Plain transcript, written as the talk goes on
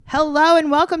Hello and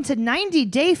welcome to 90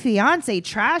 Day Fiance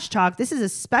Trash Talk. This is a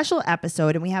special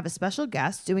episode and we have a special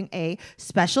guest doing a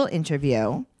special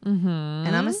interview.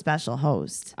 And I'm a special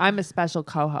host. I'm a special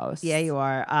co-host. Yeah, you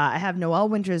are. I have Noelle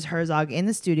Winters Herzog in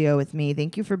the studio with me.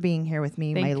 Thank you for being here with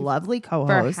me, my lovely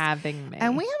co-host. For having me.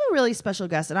 And we have a really special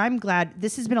guest, and I'm glad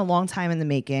this has been a long time in the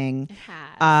making. It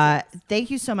has.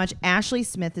 Thank you so much. Ashley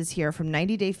Smith is here from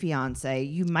 90 Day Fiance.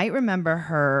 You might remember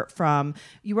her from,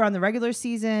 you were on the regular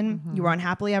season, you were on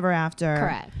Happily Ever After.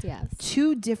 Correct, yes.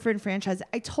 2 different franchises.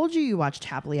 I told you watched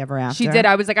Happily Ever After. She did.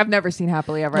 I was like, I've never seen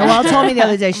Happily Ever Noelle After. told me the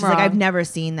other day, she's like, Wrong. I've never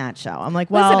seen that show. I'm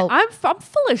like, well, Listen, I'm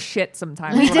full of shit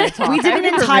sometimes. we when I did talk. we I did an didn't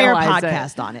even entire realize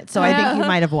podcast on it, so I think you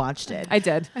might have watched it. I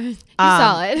did. You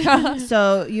saw it.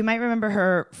 So you might remember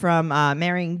her from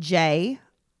marrying Jay.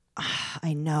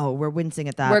 I know we're wincing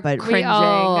at that, We're but cringing.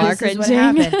 all are this is what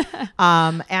cringing.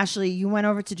 happened. Ashley, you went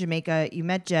over to Jamaica. You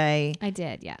met Jay. I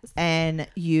did, yes. And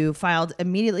you filed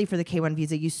immediately for the K1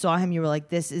 visa. You saw him. You were like,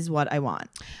 "This is what I want."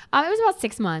 It was about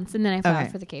 6 months, and then I filed Okay.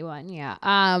 for the K1. Yeah.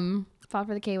 Filed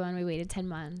for the K1. We waited 10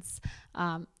 months.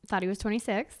 Thought he was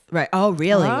 26. Right? Oh,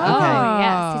 really? Oh. Okay.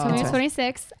 Yes. He told me he was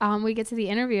Interesting. 26. We get to the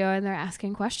interview, and they're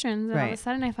asking questions, and all of Right. a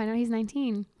sudden I find out he's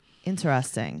 19.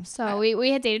 Interesting. So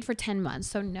we had dated for 10 months.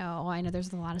 So no, I know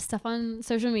there's a lot of stuff on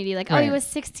social media like, oh, he Right. was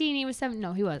 16, he was 7.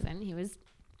 No, he wasn't. He was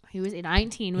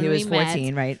 19 when He was we met.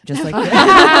 14, right? Just like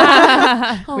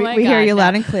Oh my we hear God, you no.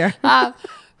 loud and clear.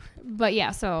 But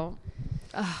yeah, so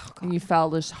And you fell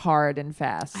just hard and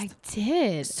fast. I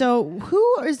did. So,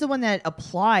 who is the one that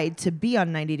applied to be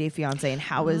on 90 Day Fiance, and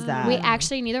how is that? We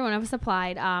actually, neither one of us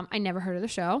applied. I never heard of the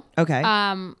show. Okay.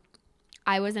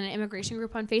 I was in an immigration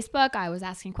group on Facebook. I was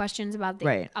asking questions about the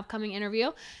Right. upcoming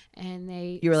interview, and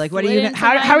they You were like, "What are slid you? into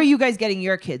How my- are you guys getting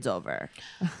your kids over?"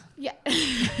 Yeah.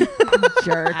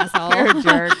 jerk. Asshole. You're a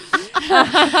jerk.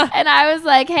 And I was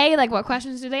like, hey, like, what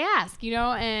questions do they ask? You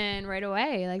know, and right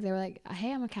away, like, they were like,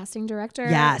 hey, I'm a casting director.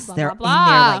 Yes, blah, they're blah, blah. in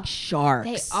there like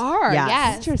sharks. They are,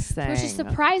 yes. Interesting. Which is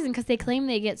surprising because they claim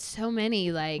they get so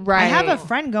many, like, Right. I have a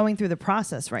friend going through the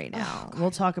process right now. We'll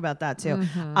talk about that too.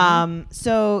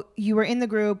 So you were in the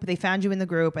group. They found you in the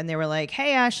group, and they were like,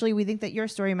 "Hey, Ashley, we think that your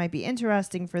story might be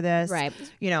interesting for this." Right.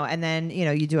 You know, and then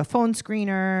you do a phone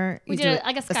screener. we you did do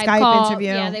like a Skype call. interview.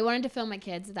 Yeah, they wanted to film my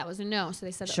kids. That was a no. So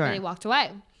they said Sure. they walked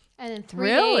away. And then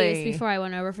 3 Really? days before I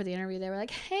went over for the interview, they were like,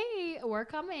 hey, we're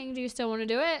coming. Do you still want to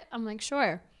do it? I'm like,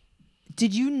 sure.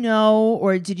 Did you know,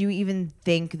 or did you even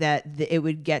think that it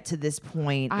would get to this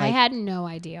point? I had no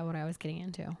idea what I was getting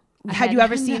into. Had you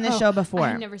ever seen the show before? I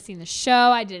had never seen the show.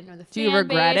 I didn't know the Do you fan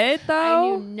regret base. it,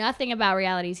 though? I knew nothing about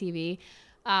reality TV.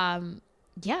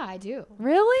 Yeah, I do.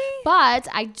 Really? But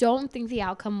I don't think the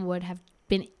outcome would have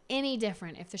been any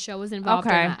different if the show was involved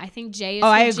Okay. or not. I think Jay is Oh,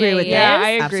 I who agree Jay with is. that. Yeah, I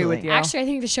agree Absolutely. with you. Actually, I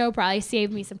think the show probably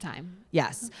saved me some time.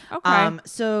 Yes. Okay.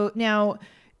 So now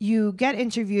you get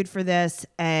interviewed for this,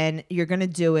 and you're gonna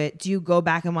do it. Do you go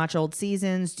back and watch old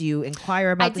seasons? Do you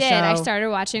inquire about I the did. show? I started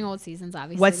watching old seasons,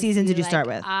 obviously. What to season see, did you start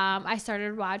with? I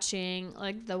started watching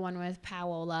like the one with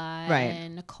Paola Right.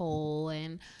 and Nicole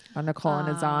and Nicole and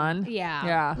Azan.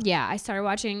 yeah, Yeah. I started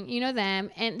watching, them,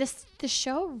 and the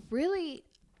show really.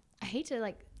 I hate to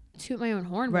like toot my own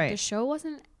horn, but Right. the show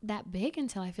wasn't that big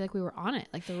until I feel like we were on it.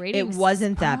 Like the ratings. It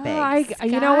wasn't that big.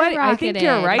 You know what? I think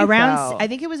you're Skyrocketed. right. Around, though. I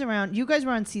think it was around. You guys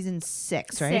were on season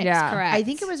 6, right? 6, Yeah. correct. I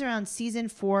think it was around season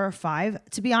 4 or 5.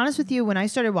 To be honest with you, when I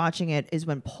started watching it, is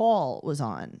when Paul was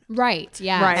on. right.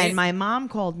 Yeah. Right. And my mom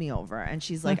called me over, and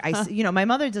she's like, my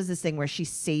mother does this thing where she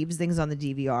saves things on the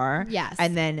DVR, Yes.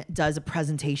 and then does a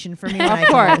presentation for me when I Of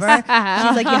come course. over.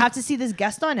 She's like, you have to see this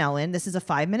guest on Ellen. This is a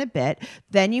 5-minute bit.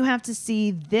 Then you have to see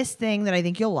this thing that I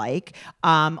think you'll like.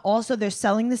 Also, they're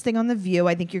selling this thing on The View.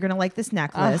 I think you're gonna like this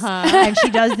necklace. And she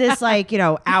does this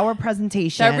hour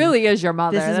presentation. That really is your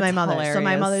mother. This is That's my mother. So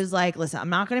my hilarious. mother's like, listen, I'm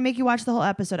not going to make you watch the whole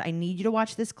episode. I need you to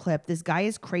watch this clip. This guy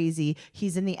is crazy.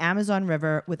 He's in the Amazon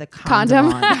River with a condom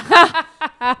on.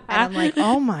 And I'm like,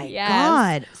 oh my Yes.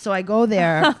 God. So I go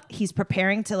there. He's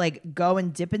preparing to go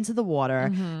and dip into the water.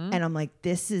 And I'm like,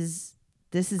 this is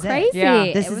Crazy. it. Yeah.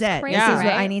 This It is was it. crazy, This is what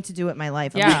right? I need to do with my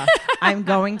life. I'm Yeah. like, I'm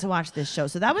going to watch this show.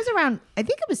 So that was around, I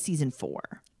think it was season 4.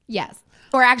 Yes.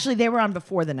 Or actually, they were on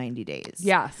before the 90 days.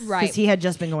 Yes. Right. Because he had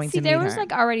just been going See, to meet there was her.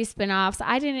 already spin-offs.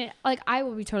 I didn't I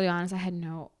will be totally honest, I had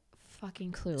no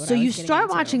fucking clue what So I was you getting start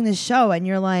into. watching this show and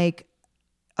you're like,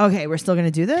 okay, we're still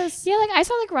gonna do this? Yeah, I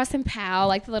saw Russ and Powell,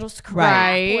 the little scrap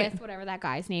Right. with whatever that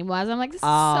guy's name was. I'm like, this is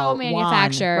Oh, so Juan.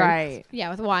 manufactured. Right. Yeah,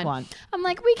 with Juan. Juan. I'm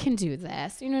like, we can do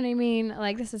this. You know what I mean?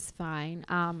 This is fine.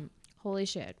 Holy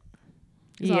shit.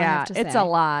 That's all I Yeah, have to it's say. a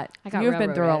lot. I got You've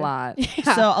been through a railroaded.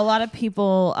 lot. So a lot of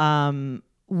people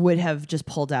would have just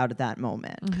pulled out at that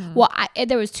moment. Well,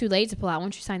 there was too late to pull out.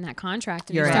 Once you sign that contract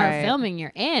and You're you start right. filming,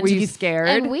 you're in. Were you scared?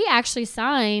 And we actually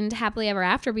signed Happily Ever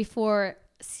After before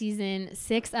season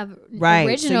 6 of Right, so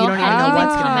original you don't had even know even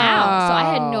what's come gonna out. So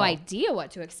I had no Oh. idea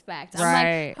what to expect. I'm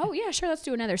Right. like, oh yeah, sure, let's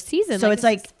do another season. So it's this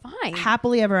like is fine.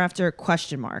 Happily Ever After ?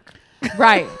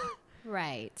 Right.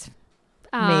 Right.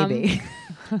 Maybe.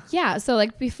 Yeah. So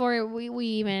like before we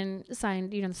even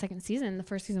signed, the second season, the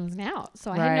first season wasn't out.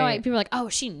 So I had no Right. idea. People were like, oh,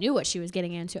 she knew what she was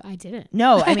getting into. I didn't.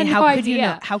 No, I mean, had how no could you know?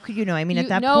 idea. How could you know? I mean, at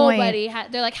that nobody point.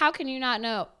 had. They're like, how can you not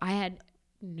know? I had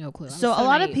no clue. I was So a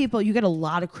lot of naive. people, you get a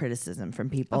lot of criticism from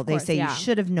people. Of They course, say yeah. you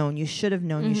should have known, you should have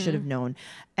known, you should have known.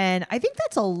 And I think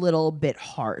that's a little bit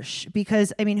harsh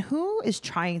because, I mean, who is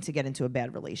trying to get into a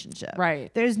bad relationship?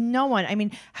 Right. There's no one. I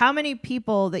mean, how many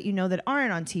people that you know that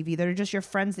aren't on TV, that are just your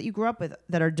friends that you grew up with,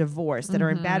 that are divorced, that are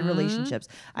in bad relationships?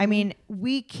 I mean,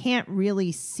 we can't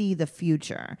really see the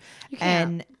future.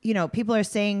 can't. And, people are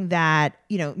saying that,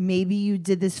 maybe you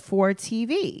did this for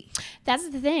TV. That's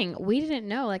the thing. We didn't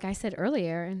know, like I said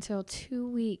earlier, until 2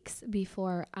 weeks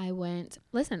before I went.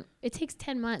 Listen, it takes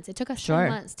 10 months. It took us Sure. 10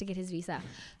 months to get his visa.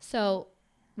 So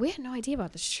we had no idea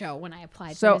about the show when I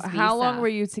applied So for his how visa. long were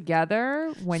you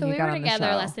together when So you we got were on the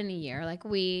together show? less than a year. Like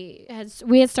we had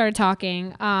started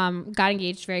talking, got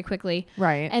engaged very quickly.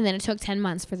 Right. And then it took 10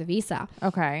 months for the visa.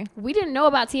 Okay. We didn't know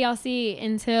about TLC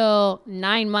until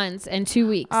 9 months and 2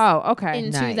 weeks. Oh, okay.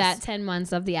 Into Nice. that 10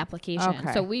 months of the application.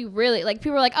 Okay. So we really,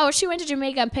 people were like, oh, she went to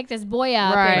Jamaica and picked this boy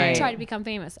up Right. and tried to become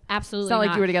famous. Absolutely It's not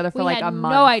like you were together for, we like, had a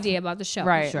month. no idea about the show.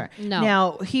 Right. Sure. No.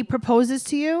 Now, he proposes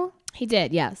to you. He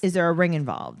did, yes. Is there a ring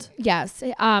involved? Yes.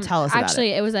 Tell us about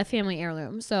actually, it was a family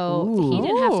heirloom. So he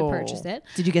didn't have to Ooh. purchase it.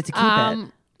 Did you get to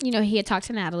keep it? He had talked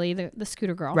to Natalie, the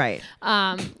scooter girl. Right.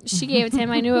 She gave it to him.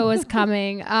 I knew it was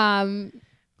coming.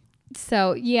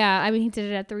 So yeah, I mean, he did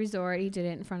it at the resort. He did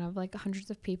it in front of like hundreds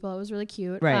of people. It was really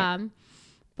cute. Right.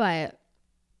 But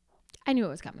I knew it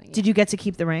was coming. Did you get to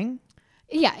keep the ring?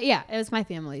 Yeah, it was my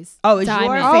family's. Oh, it's your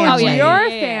diamond. family. Oh, yeah,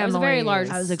 Your It was a very family. large.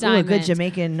 I was like, ooh, a diamond. good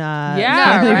Jamaican.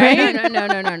 Yeah, family right? ring.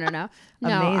 No.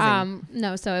 Amazing.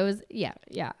 No. So it was. Yeah.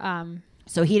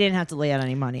 So he didn't have to lay out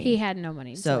any money. He had no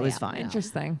money. So to it lay was out, fine. no.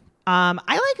 Interesting. I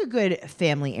like a good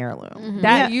family heirloom.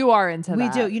 That We you are into We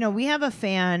that. do. We have a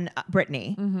fan,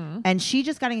 Brittany, and she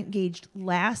just got engaged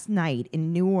last night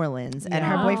in New Orleans, and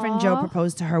her boyfriend Joe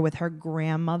proposed to her with her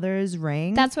grandmother's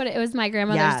ring. That's what it was. My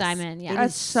grandmother's Yes. diamond. Yeah. It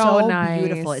That's is so nice.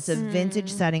 beautiful. It's a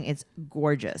vintage setting. It's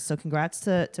gorgeous. So congrats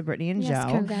to Brittany and Yes,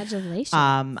 Joe. congratulations.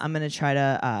 I'm gonna try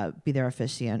to be their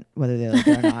officiant, whether they like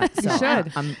it or not. So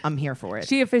should. I'm here for it.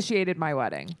 She officiated my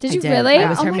wedding. Did I you did. really? I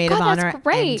was her oh my maid God, of that's honor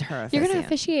great. and her You're gonna officiant.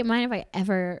 officiate mine if I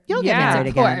ever. You'll get Yeah. married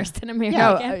Of again. course, an American.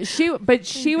 No,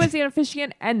 she was the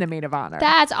officiant and the maid of honor.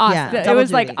 That's awesome. Yeah. it double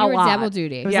was like duty. a You were lot. double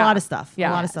duty. There was Yeah. a lot of stuff.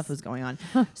 Yeah. A lot of stuff was going on.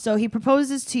 So he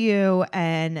proposes to you,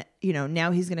 and now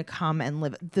he's going to come and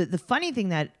live. The funny thing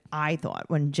that I thought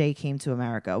when Jay came to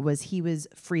America was he was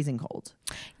freezing cold.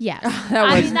 Yes. That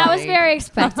I was mean, that was funny. very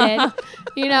expected.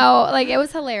 It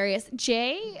was hilarious.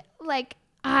 Jay,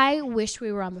 I wish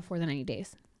we were on before the 90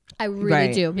 days. I really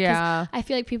Right. do. Because Yeah. I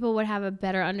feel like people would have a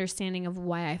better understanding of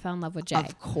why I fell in love with Jay.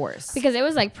 Of course. Because it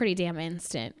was pretty damn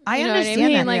instant. I You know understand what I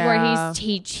mean? that. Where Yeah.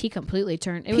 he completely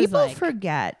turned. It People was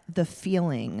forget the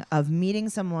feeling of meeting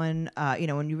someone,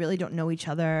 when you really don't know each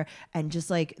other, and just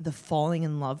the falling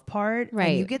in love part. And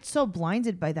Right. you get so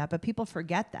blinded by that, but people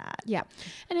forget that. Yeah.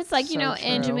 And it's So in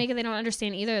true. Jamaica, they don't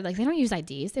understand either. They don't use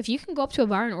IDs. If you can go up to a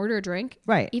bar and order a drink,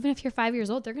 Right. even if you're 5 years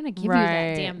old, they're going to give you Right.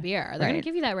 that damn beer. They're going Right. to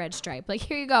give you that red stripe.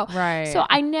 Here you go. Right. So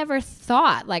I never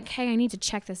thought, hey, I need to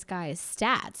check this guy's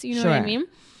stats. You know what I Sure. mean?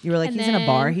 You were like, And he's in a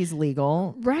bar, then- he's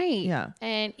legal. Right. Yeah.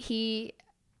 And he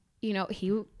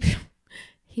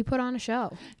put on a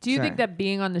show. Do you Sure. think that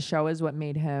being on the show is what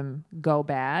made him go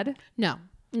bad? No,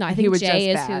 I He think was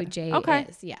Jay just is who bad. Jay Okay.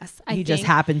 is. Yes. He I just think-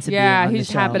 happened to Yeah, be on he the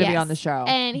just show. happened to be Yes. on the show.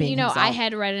 And, being I himself.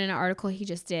 had read in an article he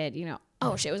just did,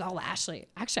 oh shit, it was all Ashley.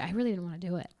 Actually, I really didn't want to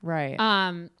do it. Right.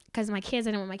 Because my kids,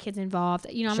 I didn't want my kids involved.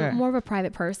 I'm Sure. more of a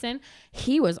private person.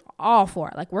 He was all for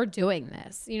it. We're doing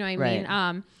this. You know what I mean?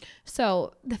 Right.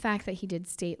 So the fact that he did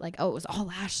state it was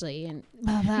all Ashley and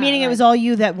blah, blah, Meaning it was all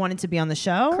you that wanted to be on the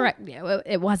show? correct. Yeah,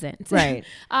 it wasn't. Right.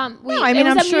 I mean, it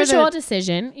was I'm a sure mutual that-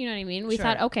 decision. You know what I mean? We Sure.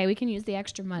 thought, okay, we can use the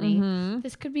extra money.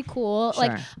 This could be cool.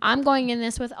 Sure. I'm going in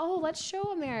this with, let's show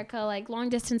America long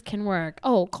distance can work.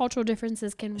 Oh, cultural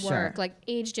differences can Sure. work.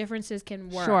 Age differences can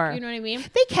work. Sure. You know what I mean?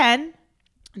 They can.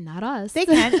 Not us. They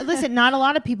can. Listen, not a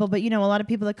lot of people, but a lot of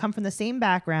people that come from the same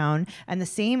background and the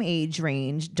same age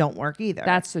range don't work either.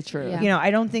 That's the truth. Yeah.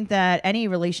 I don't think that any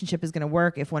relationship is going to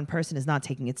work if one person is not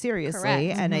taking it seriously.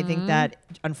 Correct. And I think that,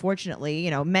 unfortunately,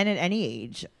 men at any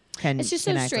age can. It's just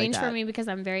can so act strange like for that. me because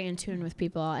I'm very in tune with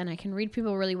people and I can read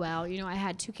people really well. You know, I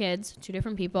had 2 kids, 2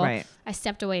 different people. Right. I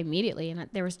stepped away immediately and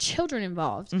there was children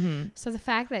involved. So the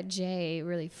fact that Jay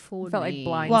really fooled Felt like me.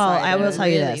 blind- Well, I will Blindsided. tell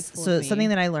you Really this. fooled So me. something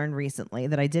that I learned recently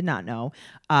that I did not know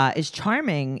is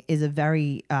charming is a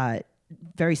very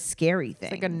very scary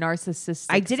thing. It's like a narcissistic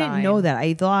I didn't sign. know that.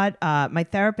 I thought my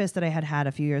therapist that I had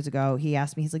a few years ago, he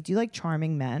asked me, he's like, do you like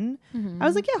charming men? I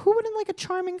was like, yeah, who wouldn't like a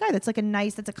charming guy? That's like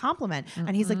that's a compliment.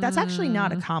 And he's like, that's actually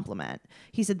not a compliment.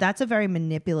 He said, that's a very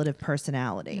manipulative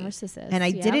personality. Narcissist, And I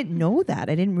yeah. didn't know that.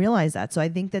 I didn't realize that. So I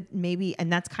think that maybe,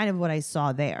 and that's kind of what I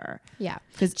saw there. Yeah.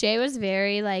 'Cause- Jay was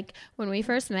very like, when we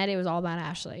first met, it was all about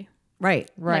Ashley. Right.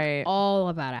 Right. Like all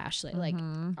about Ashley. Like,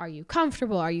 are you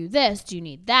comfortable? Are you this? Do you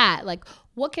need that? Like,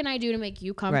 what can I do to make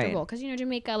you comfortable? Because, you know,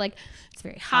 Jamaica, like, it's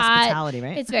very hot. Hospitality,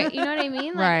 right? It's very, you know what I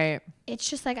mean? Like, Right. it's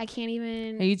just like, I can't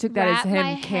even And you took that as wrap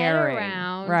my him head caring.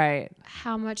 around Right.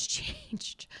 how much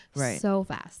changed Right. so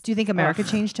fast. Do you think America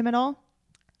changed him at all?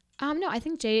 No, I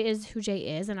think Jay is who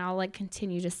Jay is, and I'll like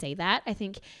continue to say that. I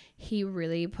think he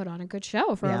really put on a good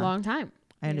show for Yeah. a long time.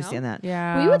 I understand that.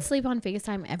 Yeah. We would sleep on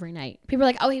FaceTime every night. People are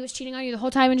like, oh, he was cheating on you the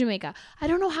whole time in Jamaica. I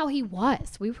don't know how he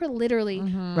was. We were literally,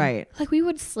 Right. like, we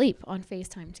would sleep on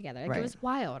FaceTime together. Like, Right. it was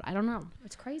wild. I don't know.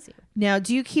 It's crazy. Now,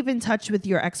 do you keep in touch with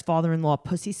your ex-father-in-law,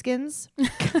 Pussy Skins?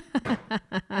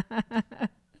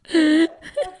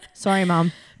 Sorry,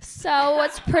 Mom. So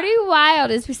what's pretty wild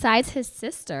is besides his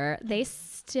sister, they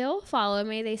still follow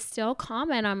me. They still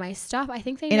comment on my stuff. I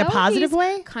think they In a know positive he's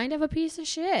way? kind of a piece of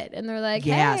shit. And they're like,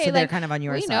 Yeah, hey, so they're like, kind of on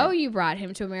your we side. know you brought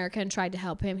him to America and tried to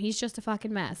help him. He's just a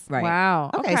fucking mess. Right.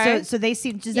 Wow. Okay. So they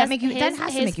seem. Does that make you? That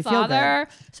has to make you feel good.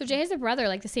 So Jay has a brother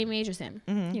like the same age as him.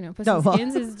 You know, Pussy Oh, well.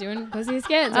 Skins is doing Pussy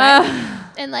Skins, right?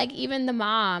 And like even the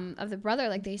mom of the brother,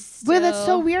 like they still. Well, that's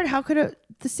so weird. How could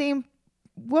the same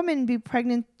woman be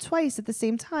pregnant twice at the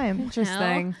same time?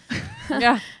 Interesting.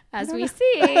 Yeah. As we see,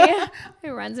 it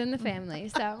runs in the family.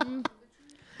 So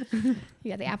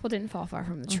yeah, the apple didn't fall far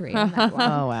from the tree. On that one.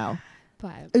 Oh wow.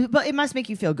 But It must make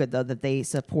you feel good though that they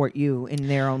support you in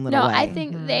their own little no, way. I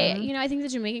think they, you know, I think the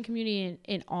Jamaican community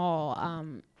in all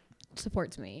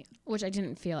supports me, which I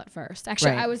didn't feel at first.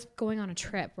 Actually, Right. I was going on a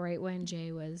trip right when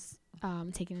Jay was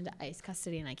taken into ICE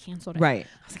custody and I canceled it. Right.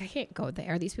 I was like, I can't go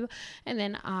there. These people. And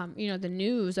then, you know, the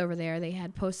news over there, they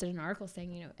had posted an article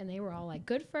saying, you know, and they were all like,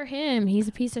 good for him. He's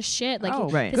a piece of shit. Like, Oh,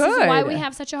 right. this is why good. we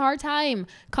have such a hard time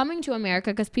coming to America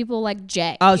because people like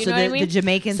Jay. Oh, you so know what I the mean?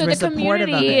 Jamaicans So were the supportive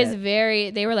of community is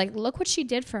it. they were like, look what she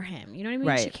did for him. You know what I mean?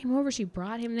 Right. She came over, she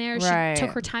brought him there. Right. She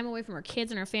took her time away from her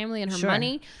kids and her family and her Sure.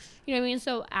 money. You know what I mean?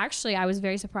 So actually, I was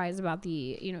very surprised about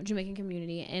the, you know, Jamaican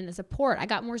community and the support. I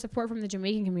got more support from the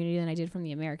Jamaican community than I did from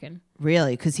the American.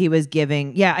 Really? Because he was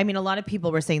giving. Yeah, I mean, a lot of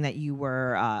people were saying that you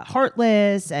were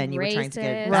heartless and you were trying to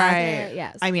get. Racist. Right.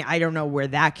 Yes. I mean, I don't know where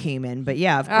that came in, but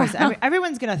yeah, of course,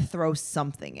 everyone's gonna throw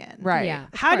something in. Right. Yeah.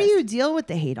 of How do course. you deal with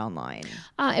the hate online?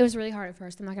 It was really hard at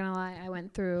first. I'm not gonna lie. I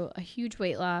went through a huge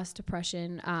weight loss,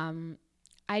 depression.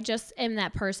 I just am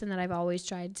that person that I've always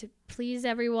tried to please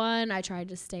everyone. I tried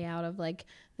to stay out of like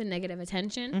the negative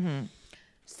attention. Mm-hmm.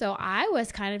 So I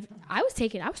was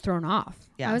thrown off.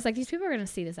 Yeah. I was like, these people are going to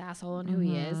see this asshole and who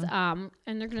he is. And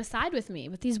they're going to side with me.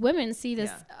 But these women see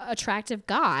this attractive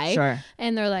guy Sure.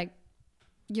 and they're like,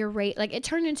 like it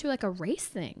turned into like a race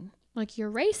thing. Like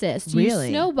you're racist. Really?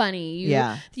 You snow bunny.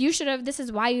 Yeah. You should have, this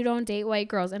is why you don't date white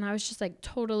girls. And I was just like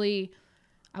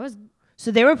So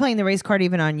they were playing the race card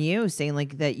even on you, saying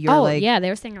like that you're like. yeah, they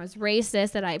were saying I was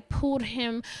racist, that I pulled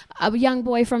him, a young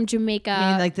boy from Jamaica.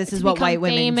 I mean, like, this to is what become white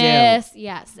women do. famous.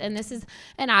 Yes,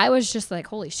 and I was just like,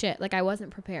 holy shit, like I wasn't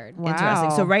prepared. Wow.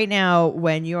 Interesting. So right now,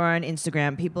 when you're on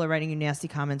Instagram, people are writing you nasty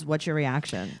comments. What's your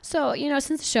reaction? So, you know,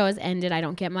 since the show has ended, I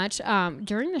don't get much.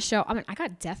 During the show, I mean, I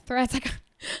got death threats.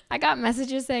 I got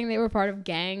messages saying they were part of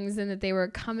gangs and that they were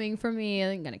coming for me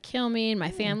and going to kill me and my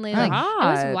family. Like, it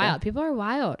was God. wild. People are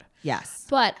wild. Yes.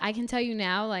 But I can tell you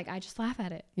now, like, I just laugh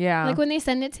at it. Yeah. Like, when they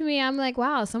send it to me, I'm like,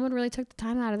 wow, someone really took the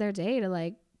time out of their day to,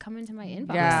 like, come into my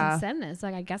inbox Yeah. and send this.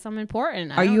 Like, I guess I'm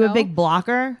important. Are you a big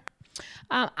blocker?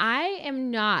 I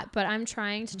am not, but I'm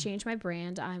trying to change my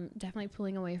brand. I'm definitely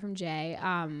pulling away from Jay.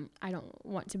 I don't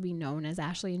want to be known as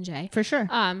Ashley and Jay. For sure.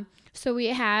 So we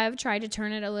have tried to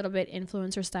turn it a little bit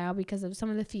influencer style because of some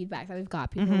of the feedback that we've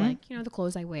got. People like, you know, the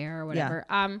clothes I wear or whatever.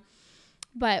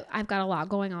 But I've got a lot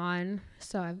going on.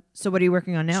 So what are you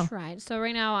working on now? I've tried. So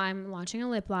right now I'm launching a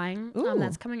lip line. Ooh.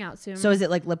 That's coming out soon. So is it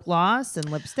like lip gloss and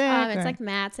lipstick? It's or- like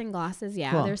mattes and glosses.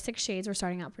 Yeah, Cool. there's 6 shades. We're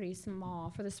starting out pretty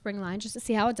small for the spring line just to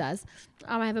see how it does.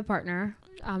 I have a partner,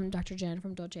 Dr. Jen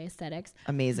from Dolce Aesthetics.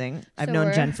 Amazing. I've So known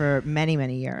we're- Jen for many,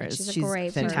 many years. She's a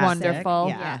great person. fantastic. Wonderful.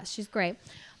 Yeah. Yeah, she's great.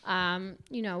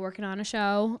 You know, working on a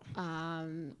show.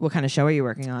 What kind of show are you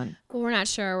working on? Well, we're not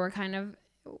sure. We're kind of,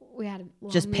 we had a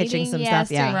long Just pitching meeting some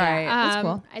stuff, yeah. Right. That's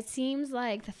cool. It seems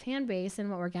like the fan base and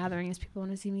what we're gathering is people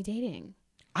want to see me dating.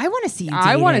 I want to see you dating.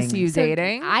 I want to see you So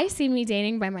dating. I see me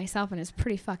dating by myself, and it's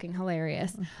pretty fucking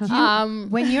hilarious.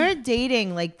 When you're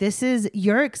dating, like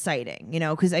you're exciting, you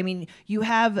know, because I mean, you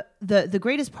have the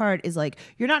greatest part is like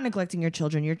you're not neglecting your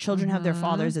children. Your children have their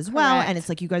fathers as well, Correct. and it's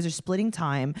like you guys are splitting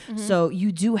time, so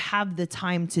you do have the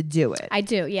time to do it. I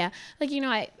do, yeah. Like, you know,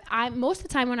 I most of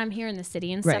the time when I'm here in the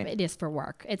city and stuff, Right. it is for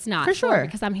work. It's not For sure.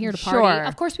 because I'm here to party. Sure.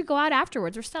 Of course, we go out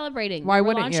afterwards. We're celebrating. Why We're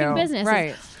wouldn't launching you? businesses.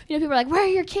 Right. You know, people are like, "Where are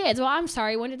your kids?" Well, I'm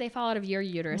sorry. When did they fall out of your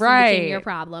uterus? And Right. became your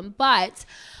problem. But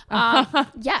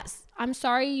yes, I'm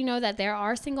sorry. You know that there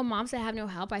are single moms that have no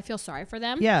help. I feel sorry for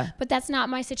them. Yeah. But that's not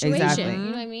my situation. Exactly. You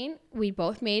know what I mean? We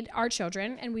both made our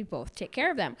children, and we both take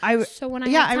care of them. So when I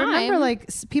yeah, have I time, remember like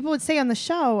people would say on the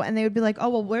show, and they would be like, "Oh,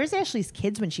 well, where's Ashley's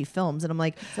kids when she films?" And I'm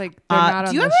like, It's like they're not "Do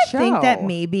on you the ever think that show.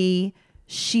 maybe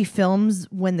she films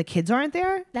when the kids aren't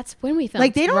there? that's when we film.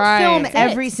 Like they don't Right. film That's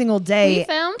every it. single day, We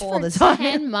filmed all for the time."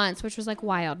 10 months, which was like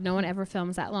wild. No one ever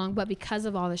films that long, but because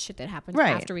of all the shit that happened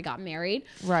Right. after we got married,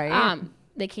 Right.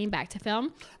 they came back to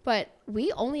film. But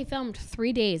we only filmed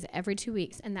 3 days every 2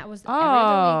 weeks, and that was every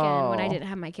other weekend when I didn't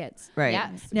have my kids. Right. Yeah.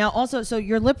 Now, also, so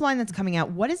your lip line that's coming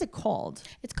out, what is it called?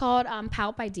 It's called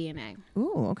Pout by DNA.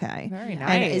 Ooh, okay. Very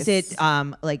And is nice.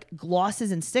 it like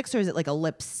glosses and sticks, or is it like a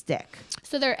lipstick?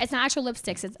 So it's not actual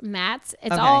lipsticks. It's mattes.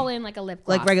 It's Okay. all in like a lip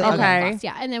gloss. Like regular- a lip okay. gloss,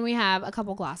 yeah. And then we have a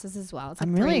couple glosses as well. It's like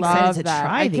I'm really 3 excited Love to that.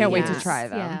 try I these. can't wait to Yes. try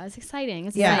them. Yeah, it's exciting.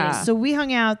 It's Yeah. exciting. So we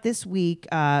hung out this week.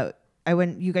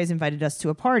 You guys invited us to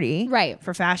a party, Right.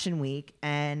 for Fashion Week,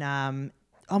 and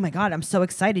oh my god, I'm so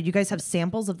excited! You guys have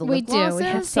samples of the We lip do. glosses. We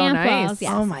have That's so samples. nice.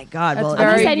 Yes. Oh my god! That's well, I'm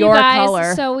gonna very send your you guys.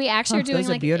 color. So we actually are doing Those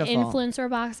are like beautiful. influencer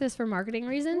boxes for marketing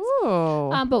reasons. Ooh.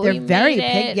 But they're we very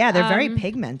made it, they're very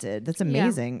pigmented. That's yeah.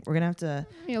 amazing. We're gonna have to.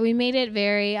 You know, we made it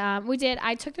very. We did.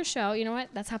 I took the show. You know what?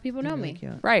 That's how people know me.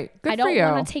 Cute. Right. Good I for don't you.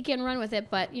 want to take it and run with it,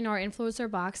 but you know, our influencer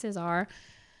boxes are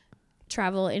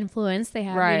travel influence. They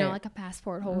have you Right. know like a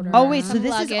passport holder. Oh wait, so some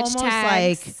this is luggage almost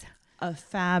tags. like a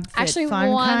fab fit Actually fun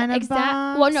one kind of exact.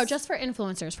 box. Well, no, just for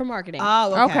influencers for marketing.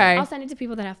 Oh, Okay. I'll send it to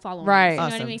people that have followers. Right. You know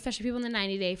what I Awesome. mean? Especially people in the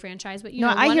 90-day franchise. But you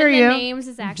No, know, I one hear of the you. names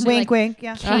is actually Wink, like wink.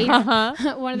 Yeah. Kate.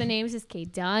 Uh-huh. One of the names is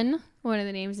Kate Dunn. One of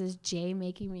the names is Jay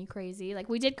Making Me Crazy. Like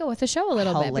we did go with the show a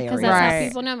little bit because Hilarious. that's Right. how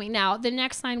people know me. Now the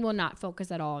next line will not focus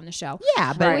at all on the show. Yeah,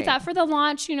 but But we Right. thought for the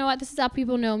launch, you know what? This is how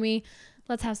people know me.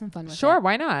 Let's have some fun with Sure. it.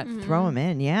 Why not? throw them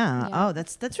in. Yeah. Yeah. Oh,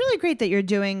 that's really great that you're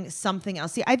doing something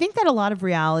else. See, I think that a lot of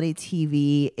reality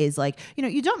TV is like, you know,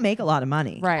 you don't make a lot of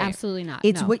money. Right. Absolutely not.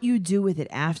 It's no. what you do with it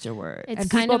afterward. It's And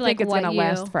kind people of like think it's what gonna you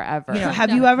last forever. You know, have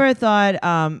No. you ever thought,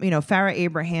 you know, Farrah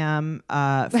Abraham,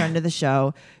 friend of the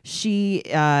show, she,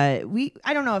 I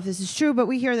don't know if this is true, but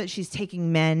we hear that she's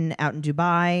taking men out in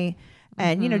Dubai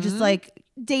and, you know, just like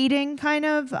dating kind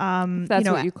of, that's you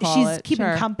know, what you call she's it, keeping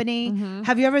sure. company.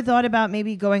 Have you ever thought about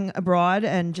maybe going abroad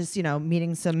and just, you know,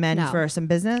 meeting some men No. for some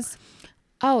business?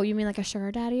 Oh, you mean like a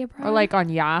sugar daddy abroad? Or like on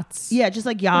yachts. Yeah, just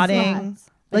like yachting.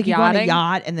 Like you go on a yachting?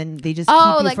 yacht and then they just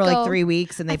Oh, keep you like for like go- 3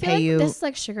 weeks and they I feel pay like you. This is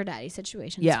like sugar daddy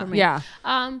situations Yeah. for me. Yeah.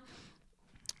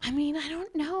 I mean, I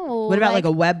don't know. What about like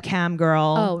a webcam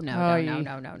girl? Oh no, Oh, no, you- no,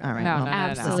 no, no, no. All right. No, well, no, no, no.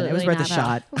 listen, it was Absolutely worth a not.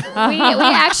 shot. we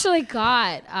actually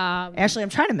got Ashley, I'm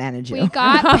trying to manage you. we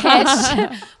got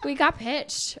pitched. We got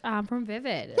pitched from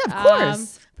Vivid. Yeah, of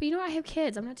course. But you know, I have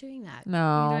kids. I'm not doing that. No. You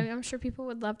know what I mean? I'm sure people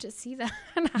would love to see that.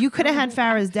 You could have had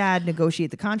Farrah's dad negotiate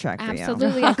the contract for you.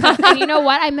 Absolutely. I could. And you know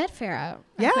what? I met Farrah.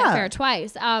 I met Yeah. Farrah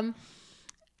twice.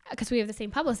 Because we have the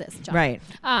same publicist. John. Right.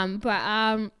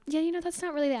 Yeah, you know, that's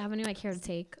not really the avenue I care to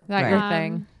take. Not Right. your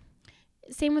thing.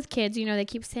 Same with kids, you know, they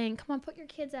keep saying, come on, put your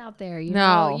kids out there. You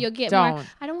No, know, you'll get more. don't.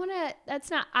 I don't want to, that's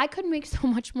not, I could make so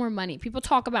much more money. People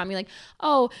talk about me like,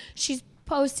 oh, she's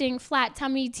posting flat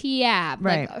tummy T-ab.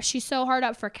 Right. Like, oh, she's so hard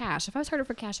up for cash. If I was hard up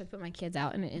for cash, I'd put my kids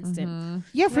out in an instant.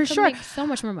 Yeah, And I for could sure. make so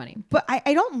much more money. But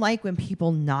I don't like when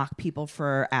people knock people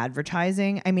for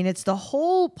advertising. I mean, it's the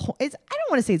whole point. I don't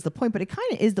want to say it's the point, but it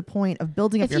kind of is the point of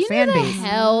building up If your you fan knew the base.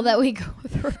 hell that we go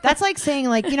through. That's like saying,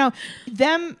 like, you know,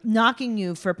 them knocking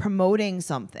you for promoting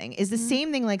something is the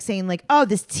same thing like saying, like, oh,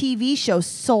 this TV show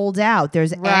sold out.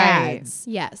 There's Right. ads.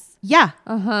 Yes. Yeah.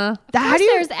 Uh-huh. How do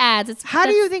you There's ads. It's how do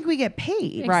that's- you think we get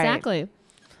paid? Right. Exactly.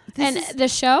 This And is- the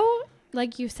show,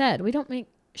 like you said, we don't make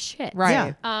shit.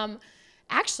 Right. Yeah.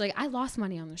 Actually, I lost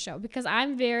money on the show because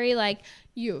I'm very like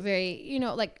you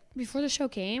know, like before the show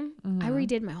came, I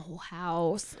redid my whole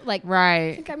house. Like, I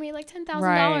Right. think I made like $10,000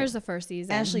 Right. the first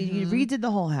season. Ashley, you redid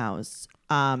the whole house.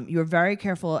 You were very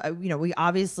careful. We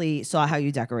obviously saw how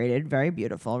you decorated. Very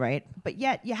beautiful, right? But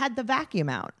yet you had the vacuum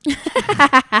out. You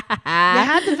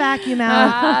had the vacuum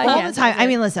out all the time. I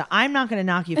mean, listen, I'm not going to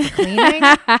knock you for cleaning,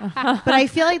 but I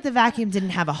feel like the vacuum didn't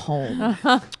have a home.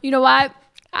 You know what?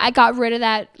 I got rid of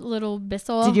that little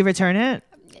Bissell. Did you return it?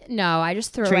 No, I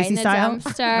just threw Tracy it right style? in the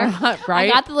dumpster. Right.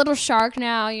 I got the little shark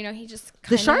now. He just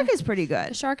The shark is pretty good.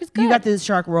 The shark is good. You got the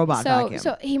shark robot vacuum.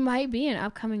 So he might be in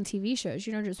upcoming TV shows.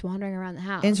 Just wandering around the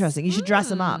house. Interesting. You should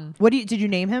dress him up. Did you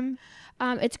name him?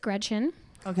 It's Gretchen.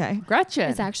 Okay. Gretchen.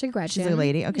 It's actually Gretchen. She's a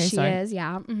lady. Okay, she sorry. is.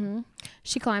 Yeah.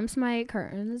 She climbs my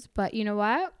curtains, but you know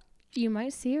what? You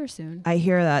might see her soon. I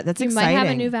hear that. That's you exciting. might have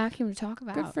a new vacuum to talk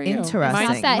about. Good for you. Interesting.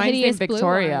 Mine's that hideous named blue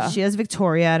Victoria. one. She has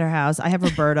Victoria at her house. I have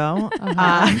Roberto.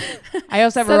 I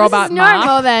also have a So robot this is normal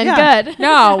mom. then. Yeah. Good.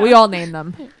 No, we all name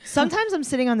them. Sometimes I'm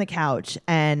sitting on the couch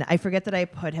and I forget that I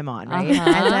put him on, right?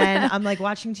 And then I'm like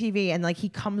watching TV and like he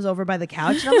comes over by the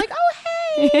couch and I'm like, oh,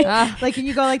 hey. Like, can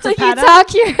you go like to Like you pet him? talk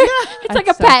here. It's like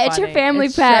a That's so pet. It's your funny. family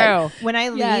It's pet. true. When I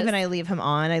leave Yes. and I leave him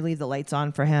on, I leave the lights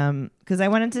on for him because I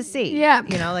wanted to see. Yeah.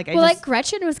 Like I Well, just, like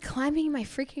Gretchen was climbing my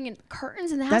freaking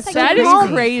curtains in the house. That's I so got That is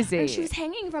home, crazy. And she was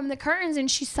hanging from the curtains and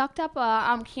she sucked up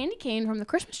a candy cane from the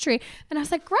Christmas tree. And I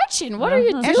was like, Gretchen, what are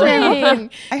you doing? Actually,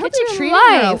 I hope Get you're your treating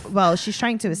life. her well. She's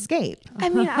trying to escape. I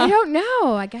mean, I don't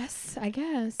know. I guess.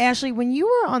 Ashley, when you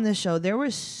were on the show, there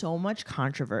was so much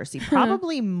controversy,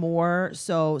 probably more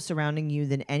so surrounding you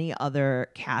than any other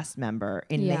cast member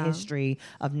in the Yeah. history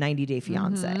of 90 Day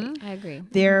Fiance. I agree.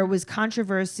 There was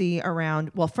controversy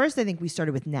around, well, first I think we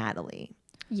started with Natalie.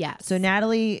 Yes. So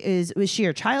Natalie was she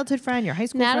your childhood friend, your high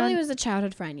school Natalie friend? was a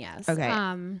childhood friend, yes. Okay.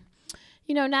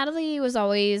 Natalie was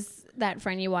always that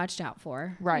friend you watched out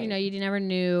for. Right. You never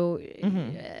knew,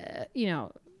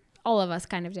 all of us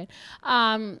kind of did.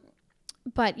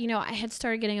 But, I had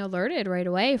started getting alerted right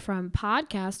away from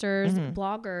podcasters,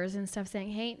 bloggers and stuff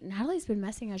saying, hey, Natalie's been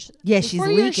messing us. Yeah, she's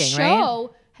before your leaking,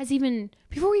 show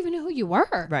before we even knew who you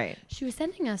were. Right. She was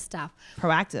sending us stuff.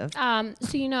 Proactive.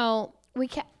 So, we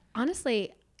kept,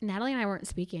 honestly, Natalie and I weren't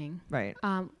speaking. Right.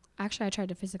 Actually, I tried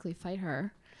to physically fight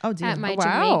her Oh, dear. at my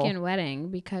wow. Jamaican wedding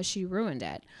because she ruined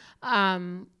it.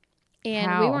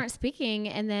 And How? we weren't speaking.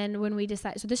 And then when we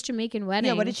decided, so this Jamaican wedding.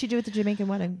 Yeah, what did she do at the Jamaican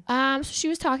wedding? So she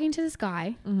was talking to this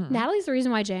guy. Natalie's the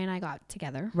reason why Jay and I got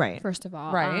together. Right. First of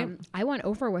all. Right. I went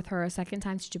over with her a second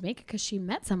time to Jamaica because she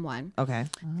met someone. Okay.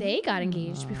 They got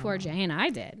engaged before Jay and I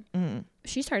did.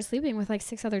 She started sleeping with like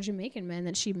 6 other Jamaican men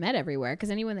that she met everywhere because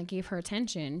anyone that gave her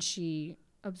attention, she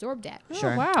absorbed it.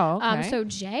 Sure. Oh, wow. Okay. So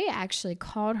Jay actually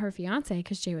called her fiance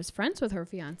because Jay was friends with her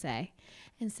fiance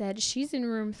and said, she's in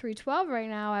room 312 right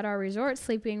now at our resort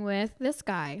sleeping with this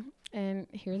guy. And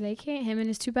here they came. Him and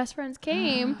his 2 best friends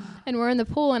came and we're in the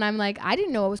pool. And I'm like, I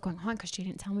didn't know what was going on because she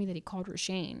didn't tell me that he called her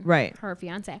Shane. Right. Her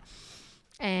fiance.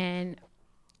 And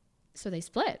so they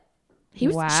split.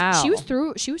 Wow. She was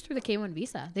through the K1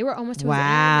 visa. They were almost to his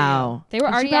Wow. interview. They were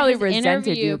She already probably at his resented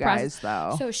interview you guys, process.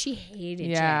 though. So she hated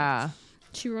Yeah. Jay.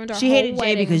 She ruined our She whole hated Jay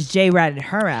wedding. because Jay ratted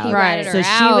her out. He Right. ratted So her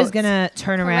she was out. going to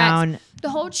turn around. The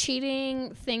whole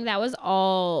cheating thing, that was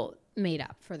all made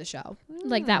up for the show.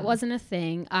 Like, that wasn't a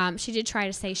thing. She did try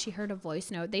to say she heard a voice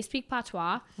note. They speak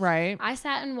patois. Right. I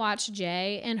sat and watched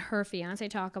Jay and her fiance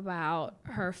talk about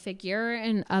her figure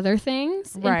and other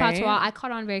things in Right. patois. I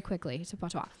caught on very quickly to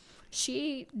patois.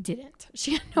 She didn't.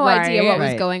 She had no Right. idea what was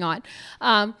Right. going on.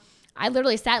 I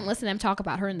literally sat and listened to them talk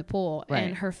about her in the pool Right.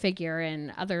 and her figure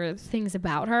and other things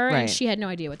about her, Right. and she had no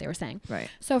idea what they were saying. Right.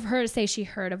 So for her to say she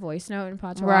heard a voice note in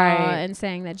patois Right. and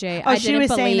saying that Jay, Oh, I she didn't was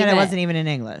saying believe that it wasn't even in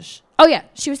English. Oh yeah,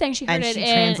 she was saying she heard And it she in,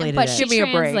 translated but it. she Give me a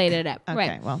break. translated it. Okay,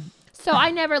 Right. well, So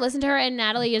I never listened to her, and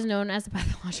Natalie is known as a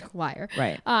pathological liar.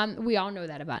 Right. We all know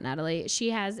that about Natalie. She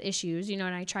has issues, and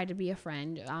I tried to be a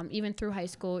friend. Even through high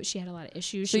school, she had a lot of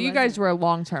issues. So She you wasn't- guys were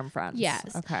long-term friends.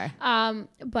 Yes. Okay.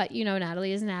 But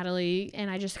Natalie is Natalie,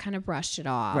 and I just kind of brushed it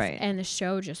off. Right. And the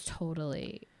show just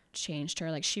totally changed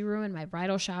her. Like, she ruined my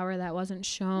bridal shower that wasn't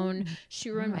shown. She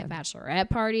ruined my bachelorette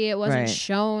party. It wasn't Right.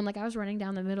 shown. Like, I was running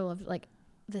down the middle of like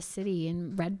the city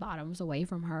in red bottoms away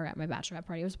from her at my bachelorette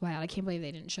party. It was wild. I can't believe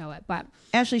they didn't show it. But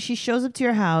Ashley, she shows up to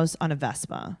your house on a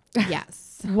Vespa.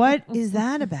 yes. What is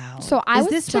that about? So I is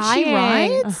was this dying.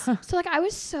 what she rides? So like I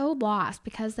was so lost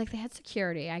because like they had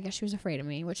security. I guess she was afraid of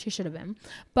me, which she should have been.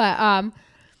 But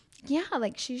yeah,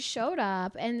 like she showed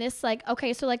up and this like,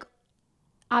 okay, so like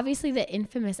obviously the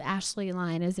infamous Ashley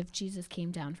line is if Jesus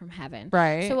came down from heaven.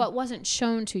 Right. So what wasn't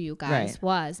shown to you guys Right.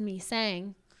 was me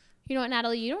saying, you know what,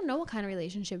 Natalie, you don't know what kind of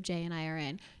relationship Jay and I are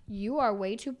in. You are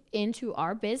way too into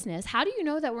our business. How do you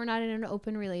know that we're not in an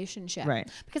open relationship? Right.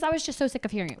 Because I was just so sick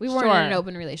of hearing it. We weren't Sure. in an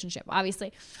open relationship,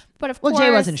 obviously. But of Well, course.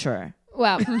 Jay wasn't sure.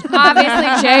 Well,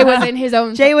 obviously Jay was in his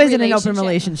own Jay was in an open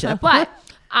relationship. But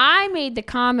I made the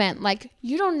comment like,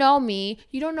 you don't know me.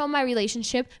 You don't know my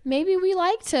relationship. Maybe we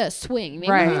like to swing.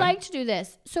 Maybe we like to do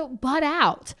this. So butt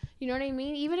out. You know what I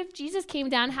mean? Even if Jesus came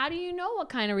down, how do you know what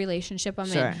kind of relationship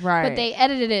I'm in? Right. But they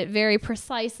edited it very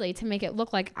precisely to make it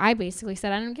look like I basically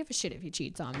said, I don't give a shit if he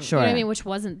cheats on me. Sure. You know what I mean? Which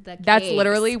wasn't the case. That's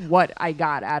literally what I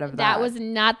got out of that. That was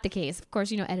not the case. Of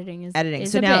course, you know, editing is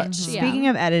So a now, bitch. speaking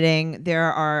of editing,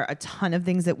 there are a ton of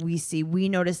things that we see. We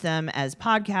notice them as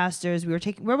podcasters.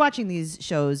 We're watching these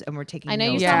shows and we're taking I know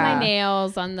notes. you saw my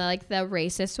nails on the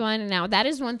racist one. Now that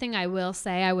is one thing I will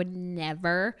say I would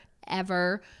never,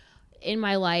 ever in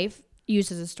my life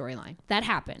use as a storyline. That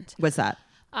happened. What's that?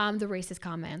 The racist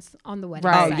comments on the wedding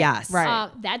Oh, site. yes. Right.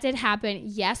 That did happen.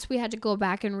 Yes, we had to go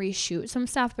back and reshoot some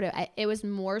stuff, but it was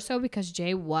more so because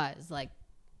Jay was like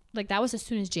that was as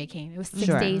soon as Jay came. It was 6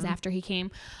 days after he came.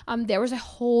 There was a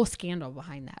whole scandal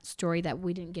behind that story that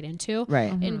we didn't get into.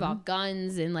 Right. It involved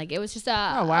guns and it was just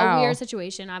a weird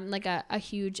situation. I'm like a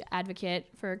huge advocate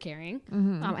for caring.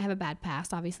 I have a bad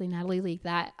past. Obviously, Natalie leaked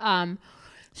that.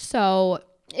 So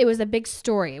it was a big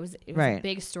story. It was a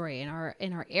big story in our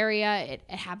area. It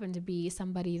happened to be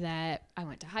somebody that I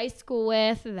went to high school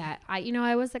with. That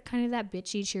I was kind of that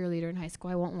bitchy cheerleader in high school.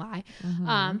 I won't lie.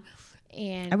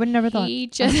 And I would never thought. He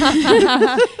just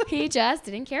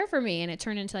didn't care for me, and it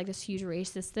turned into this huge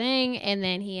racist thing. And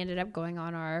then he ended up going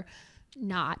on our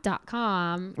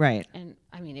not.com. Right. And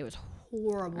I mean, it was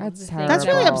horrible. That's That's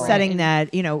really terrible. upsetting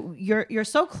that, you're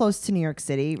so close to New York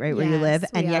City, right, where you live,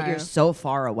 and yet you're so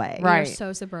far away. Right. You're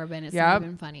so suburban. It's not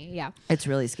even funny. Yeah. It's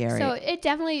really scary. So it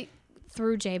definitely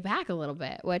threw Jay back a little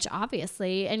bit, which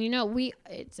obviously, and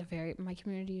my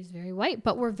community is very white,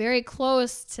 but we're very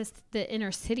close to the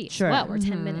inner city as well. We're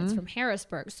 10 minutes from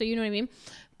Harrisburg. So you know what I mean?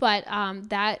 But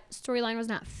that storyline was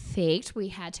not faked. We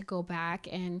had to go back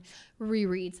and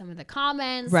reread some of the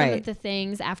comments, some of the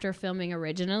things after filming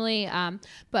originally.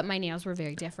 But my nails were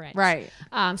very different. Right.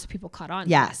 So people caught on.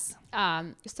 Yes.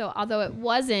 So although it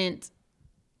wasn't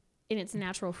in its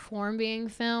natural form being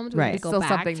filmed, we Right. had to go Still back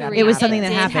something to that read It was something it that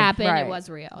did happened. happen. Right. It was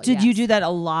real. Did you do that a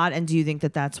lot? And do you think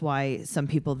that that's why some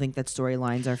people think that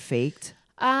storylines are faked?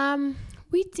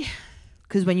 We did.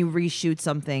 Because when you reshoot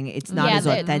something, it's not as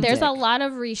authentic. There's a lot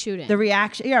of reshooting. The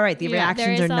reaction, yeah, right. The reactions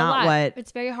there are is a not lot. what.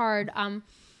 It's very hard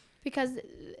because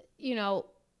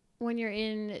when you're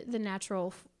in the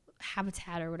natural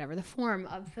habitat or whatever, the form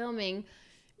of filming,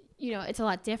 it's a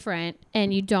lot different,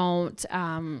 and you don't.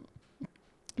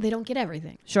 They don't get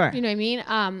everything. Sure. You know what I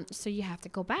mean? So you have to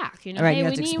go back. Right, you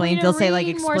have to explain. They'll say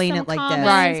explain it like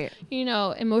this.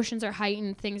 Right. Emotions are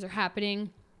heightened. Things are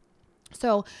happening.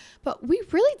 So, but we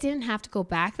really didn't have to go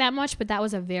back that much, but that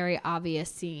was a very obvious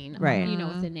scene, right?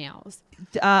 With the nails.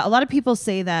 A lot of people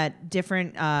say that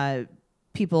different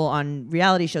people on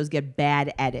reality shows get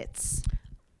bad edits.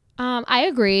 I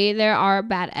agree. There are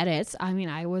bad edits. I mean,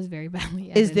 I was very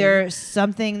badly edited. Is there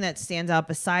something that stands out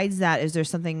besides that? Is there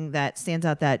something that stands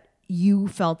out that you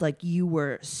felt like you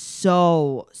were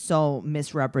so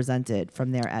misrepresented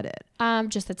from their edit?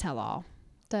 Just the tell-all.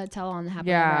 The tell-all on the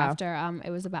Happy Ever After. It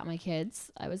was about my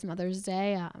kids. It was Mother's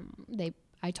Day.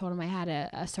 I told them I had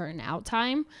a certain out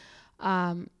time.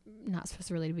 Not supposed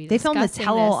to really be. They filmed the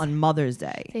tell-all on Mother's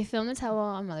Day. They filmed the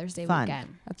tell-all on Mother's Day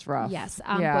weekend. That's rough. Yes.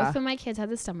 Both of my kids had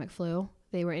the stomach flu.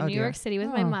 They were in New York City with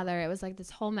my mother. It was like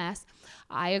this whole mess.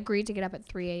 I agreed to get up at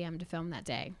 3 a.m. to film that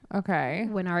day. Okay.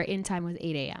 When our in time was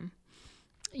 8 a.m.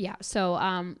 Yeah.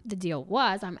 So the deal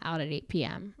was I'm out at 8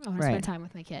 p.m. I want to spend time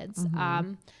with my kids.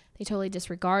 They totally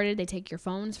disregarded. They take your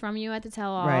phones from you at the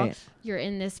tell-all. Right. You're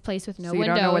in this place with no So you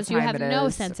don't know what windows. You time have it no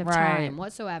is. sense of Right. time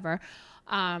whatsoever.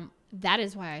 That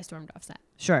is why I stormed off set.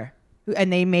 Sure.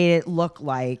 And they made it look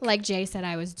like Jay said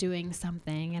I was doing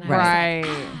something, and I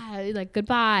Right. was like,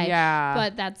 goodbye. Yeah.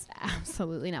 But that's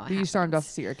absolutely not what You happened. stormed off to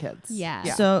see your kids. Yeah.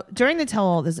 So during the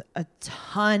tell-all, there's a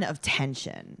ton of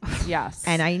tension. Yes.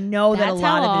 And I know that a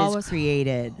lot tell-all of it is was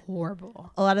created.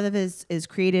 Horrible. A lot of it is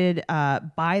created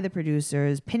by the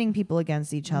producers, pinning people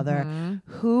against each other.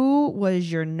 Who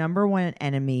was your number one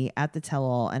enemy at the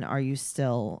tell-all, and are you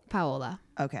still Paola.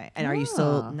 okay? And are you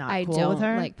still not I cool don't with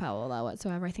her? like Paola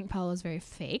whatsoever. I think Paola is very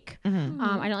fake. I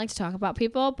don't like to talk about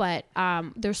people, but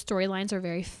their storylines are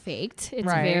very faked. It's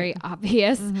Right. very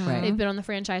obvious. Right. They've been on the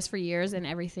franchise for years, and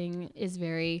everything is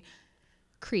very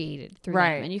created through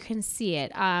Right. them, and you can see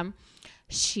it.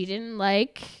 She didn't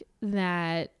like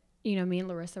that. Me and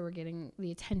Larissa were getting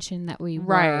the attention that we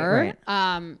were. Right.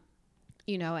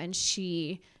 And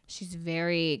she's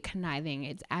very conniving.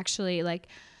 It's actually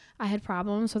I had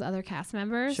problems with other cast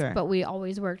members, Sure. but we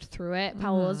always worked through it.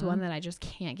 Paola is one that I just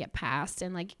can't get past,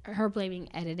 and like her blaming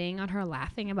editing on her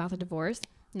laughing about the divorce.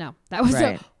 No, that was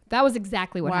Right. that was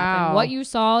exactly what Wow. happened. What you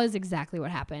saw is exactly what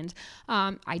happened.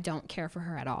 I don't care for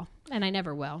her at all, and I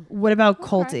never will. What about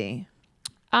Colty?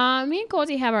 Me and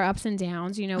Colty have our ups and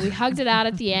downs. You know, we hugged it out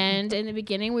at the end. In the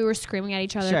beginning, we were screaming at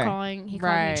each other, Sure. he called me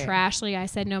Right. Trashly. I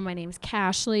said, no, my name's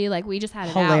Cashly. Like, we just had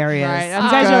it Hilarious. Right, You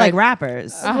that's guys are good. like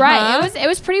rappers. out. Right. It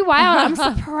was pretty wild. I'm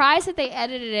surprised that they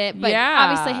edited it, but Yeah.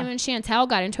 obviously him and Chantel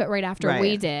got into it right after Right.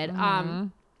 we did.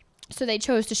 So they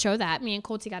chose to show that. Me and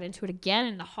Colty got into it again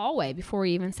in the hallway before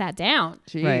we even sat down.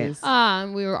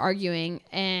 Jeez. We were arguing,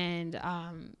 and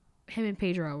him and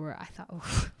Pedro were, I thought,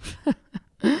 oof.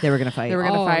 They were gonna fight. They were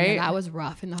gonna Oh, fight? yeah, that was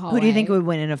rough in the hallway. Who do you think would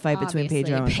win in a fight between Obviously,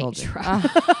 Pedro and Colty?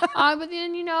 Pedro. But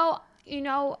then you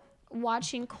know,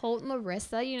 watching Colt and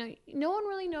Larissa, you know, no one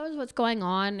really knows what's going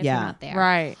on if Yeah. you're not there.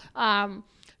 Right.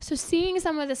 So seeing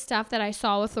some of the stuff that I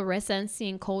saw with Larissa and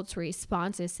seeing Colt's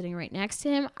responses sitting right next to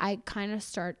him, I kind of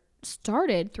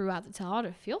started throughout the tell-all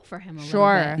to feel for him a little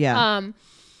bit. Yeah.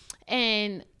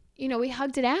 And you know, we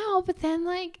hugged it out, but then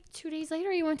like 2 days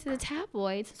later, he went to the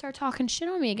tabloids and started talking shit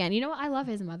on me again. You know what? I love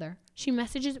his mother. We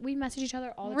message each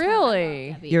other all the time. Really? I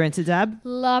love Debbie. You're into Deb?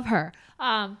 Love her.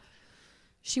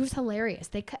 She was hilarious.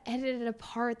 They edited a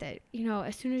part that, you know,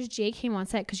 as soon as Jay came on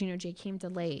set, because, you know, Jay came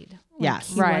delayed.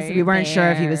 Yes. Right. wasn't We weren't sure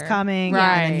if he was there. coming,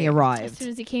 and then he Right. As arrived. soon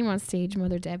as he came on stage,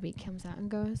 Mother Debbie comes out and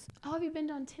goes, "Oh, have you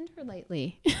been on Tinder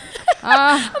lately?"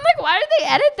 I'm like, why did they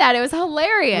edit that? It was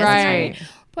hilarious. Right.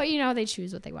 But, you know, they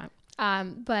choose what they want.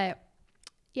 But,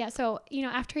 yeah, so, you know,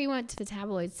 after he went to the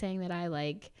tabloids saying that I,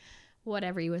 like,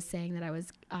 whatever he was saying, that I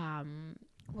was,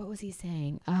 what was he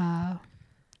saying?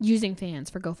 Using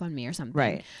fans for GoFundMe or something.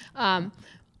 Right.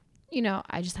 You know,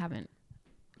 I just haven't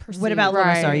pursued. What about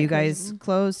Larissa? Are Right. you guys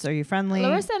close? Are you friendly?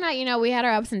 Larissa and I? You know, we had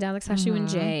our ups and downs, especially when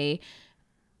Jay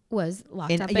was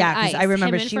locked up in yeah, 'cause ICE. I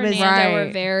remember him and she was Fernando were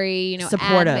Right. very, you know,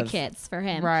 supportive. advocates for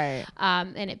him. Right.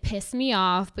 And it pissed me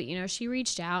off, but you know, she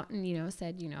reached out and, you know,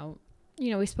 said, you know,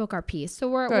 we spoke our piece. So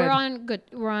we're Good.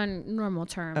 we're on normal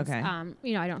terms. Okay.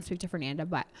 You know, I don't speak to Fernanda,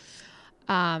 but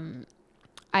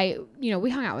we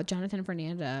hung out with Jonathan and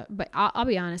Fernanda, but I'll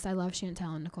be honest, I love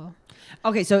Chantel and Nicole.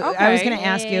 Okay, so I was Okay. going to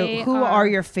ask you, They who are- are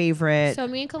your favorite? So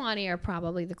me and Kalani are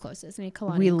probably the closest. Me,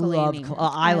 Kalani, We and love Kalani.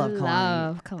 I love Kalani.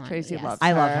 love Kalani. Tracy yes. loves I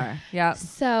her. love her. Yeah.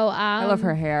 So I love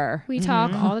her hair. We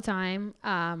talk all the time.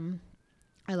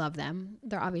 I love them.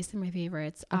 They're obviously my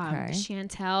favorites. Okay.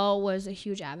 Chantel was a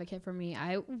huge advocate for me.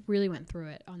 I really went through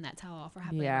it on that tell-all for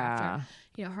Happily Ever Yeah. After.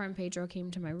 You know, her and Pedro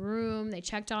came to my room. They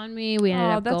checked on me. We ended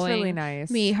up that's going. really nice.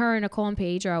 Me, her, and Nicole and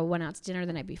Pedro went out to dinner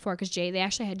the night before because they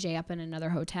actually had Jay up in another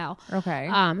hotel. Okay.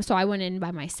 So I went in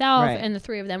by myself, Right. and the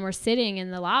three of them were sitting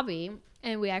in the lobby,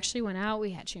 and we actually went out.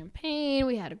 We had champagne.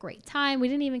 We had a great time. We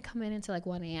didn't even come in until like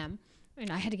 1 a.m. And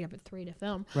I had to get up at 3 to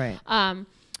film. Right.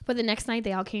 But the next night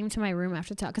they all came to my room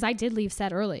after because I did leave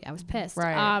set early. I was pissed.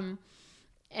 Right.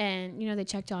 And you know, they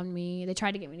checked on me. They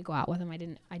tried to get me to go out with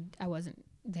them. I wasn't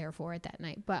there for it that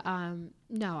night. But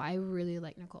no, I really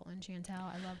like Nicole and Chantel.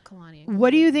 I love Kalani. And What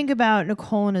do you think about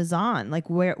Nicole and Azan? Like,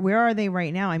 where are they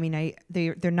right now? I mean,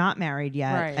 they're not married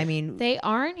yet. Right. I mean, They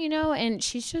aren't, you know, and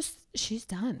she's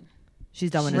done.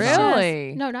 she's done with Really? Azan.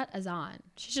 Really? No, not Azan.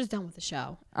 She's just done with the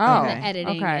show. Oh, And the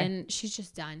editing, okay. and she's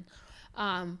just done.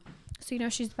 So, you know,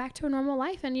 she's back to a normal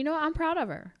life, and, you know, I'm proud of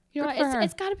her. You know, Good for her.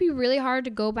 it's got to be really hard to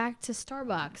go back to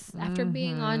Starbucks after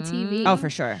being on TV. Oh, for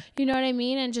sure. You know what I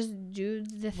mean? And just do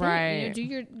the thing.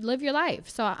 You know, live your life.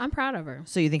 So I'm proud of her.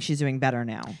 So you think she's doing better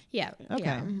now? Yeah. Okay.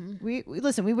 Yeah, mhm. We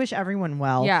listen. We wish everyone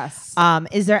well. Yes.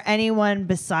 Is there anyone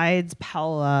besides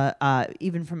Paola,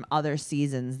 even from other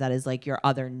seasons, that is like your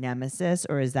other nemesis,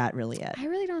 or is that really it? I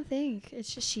really don't think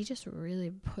it's just she just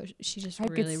really I could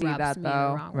really see rubs that, me though.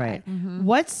 the wrong Right. way.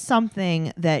 What's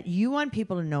something that you want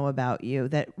people to know about you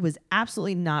that was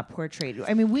absolutely not portrayed?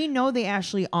 I mean, we know the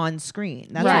Ashley on screen.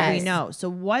 That's what we Yes. know. So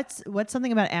what's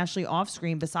something about Ashley off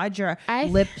screen besides your I-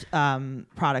 lip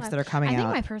products that are coming I think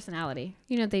out? my personality.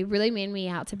 You know, they really made me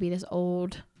out to be this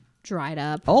old, dried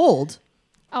up. Old.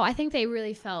 Oh, I think they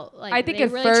really felt like I think they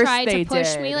at really first tried they to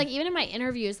push did. me. Like even in my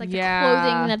interviews, like Yeah. the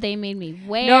clothing that they made me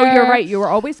wear. No, you're right. You were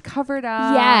always covered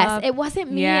up. Yes, it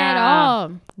wasn't me at Yeah.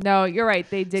 all. No, you're right.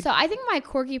 They did. So I think my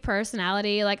quirky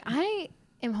personality, like I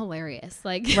am hilarious.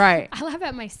 Like Right. I laugh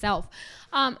at myself.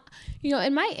 You know,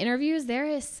 in my interviews, there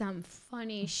is some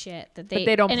funny shit that they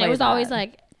don't and play it was always that.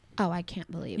 like, oh, I can't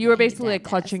believe You were that he basically did like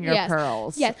clutching this. your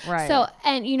pearls. Yes. Right. So,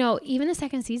 and you know, even the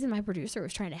second season, my producer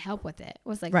was trying to help with it.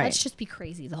 Was like, Right. let's just be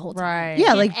crazy the whole time. Right.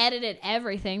 Yeah, She like edited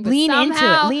everything. But lean into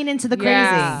somehow it. Lean into the crazy.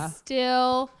 Yeah.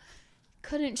 Still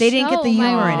couldn't. They didn't get the show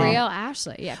humor my in it. real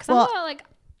Ashley. Yeah, because Well- I'm like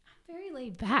very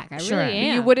laid back. I Sure. really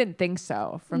am. You wouldn't think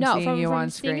so from no, seeing you from on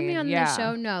screen. seeing me on yeah. the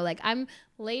show. No, like I'm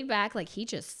laid back. Like he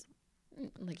just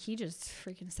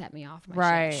freaking set me off. My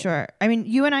Right. shit. Sure. I mean,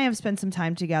 you and I have spent some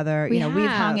time together. We We've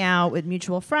hung have. out with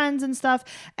mutual friends and stuff.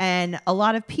 And a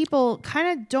lot of people kind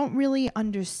of don't really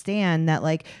understand that,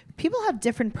 like, people have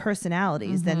different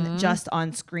personalities than just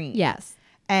on screen. Yes.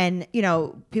 And,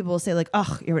 people will say, like,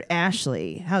 oh, you're with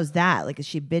Ashley. How's that? Like, is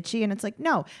she bitchy? And it's like,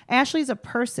 no, Ashley's a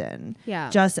person. Yeah.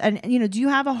 Do you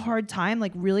have a hard time,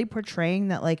 like, really portraying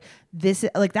that, like, this,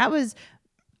 like, that was,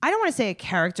 I don't want to say a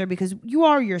character because you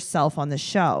are yourself on the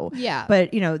show. Yeah.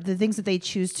 But, the things that they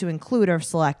choose to include are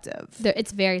selective.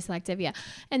 It's very selective, yeah.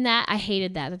 And that I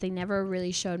hated that they never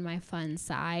really showed my fun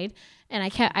side. And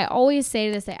I always say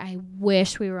to this day, I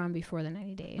wish we were on before the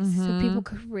 90 days so people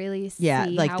could really see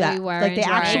like how that, we were. like the in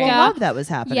actual Jamaica. love that was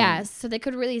happening. Yes, so they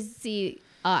could really see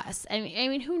us. I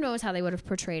mean, who knows how they would have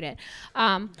portrayed it.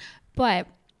 But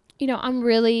I'm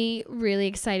really, really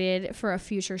excited for a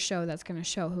future show that's going to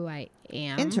show who I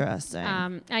am. Interesting.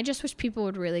 I just wish people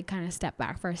would really kind of step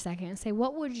back for a second and say,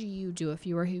 what would you do if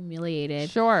you were humiliated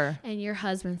Sure. and your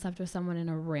husband slept with someone in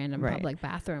a random Right. public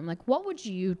bathroom? Like, what would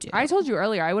you do? I told you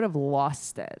earlier, I would have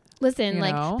lost it. Listen, you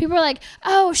like know? people are like,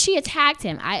 "Oh, she attacked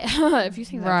him." If you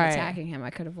think that I was Right. attacking him,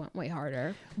 I could have went way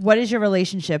harder. What is your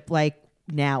relationship like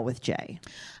now with Jay?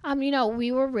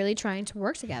 We were really trying to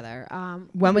work together.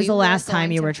 When was we the were last time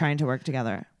going you to- were trying to work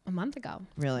together? A month ago.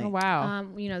 Really? Oh, wow.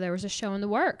 There was a show in the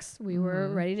works. We were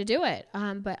ready to do it.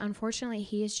 But unfortunately,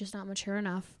 he is just not mature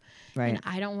enough. Right. And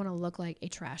I don't want to look like a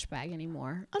trash bag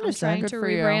anymore. Understood. I'm trying Good to for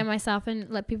you. rebrand myself and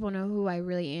let people know who I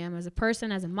really am as a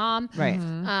person, as a mom. Right.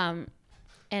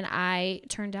 And I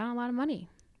turned down a lot of money.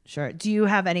 Sure. Do you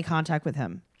have any contact with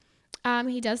him?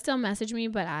 He does still message me,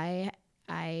 but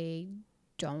I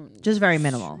don't. Just very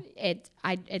minimal.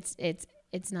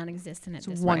 It's non-existent at It's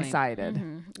this one-sided.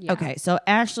 point. Yeah. Okay. So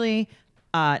Ashley,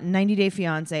 90 Day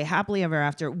Fiance, happily ever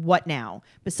after. What now?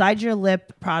 Besides your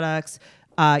lip products,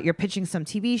 you're pitching some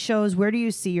TV shows. Where do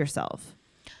you see yourself?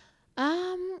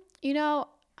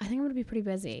 I think I'm gonna be pretty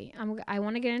busy. I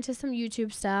want to get into some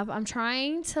YouTube stuff. I'm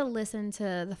trying to listen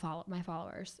to my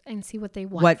followers and see what they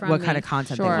want from me. What kind of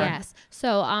content Sure. they want? Yes. So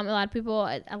a lot of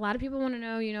people want to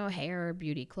know, hair,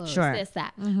 beauty, clothes, Sure. this,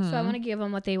 that. So I want to give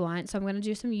them what they want. So I'm going to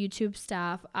do some YouTube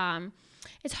stuff.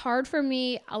 It's hard for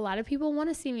me. A lot of people want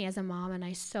to see me as a mom, and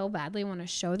I so badly want to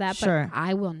show that, Sure. but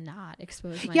I will not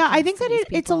expose my Yeah, I kids think to that these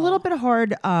it's a people. little bit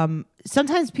hard.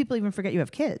 Sometimes people even forget you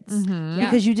have kids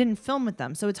because you didn't film with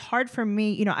them. So it's hard for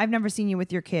me. I've never seen you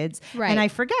with your kids. Right. And I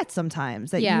forget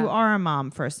sometimes that Yeah. you are a mom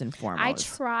first and foremost. I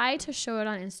try to show it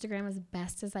on Instagram as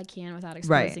best as I can without Right.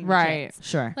 exposing the Right. kids.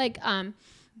 Sure.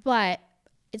 But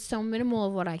it's so minimal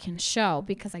of what I can show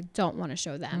because I don't want to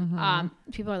show them.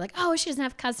 People are like, "Oh, she doesn't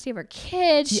have custody of her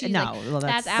kids." She's no, like, well,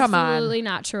 that's Come on. absolutely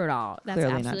not true at all. That's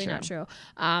Clearly not absolutely not true.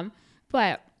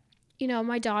 But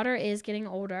my daughter is getting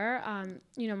older.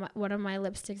 One of my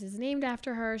lipsticks is named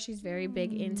after her. She's very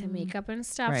big into makeup and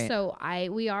stuff. Right. So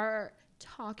we are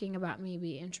talking about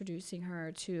maybe introducing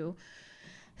her to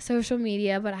social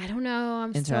media, but I don't know. I'm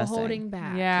still Interesting. holding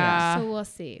back. Yeah. So we'll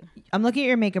see. I'm looking at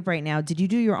your makeup right now. Did you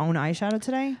do your own eyeshadow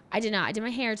today? I did not. I did my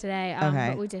hair today, Okay.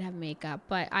 but we did have makeup.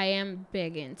 But I am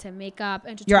big into makeup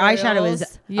and tutorials. Your eyeshadow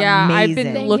is Yeah, I've been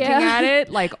amazing. looking you. at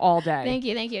it like all day. Thank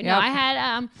you. No, Yep. I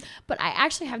had, but I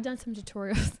actually have done some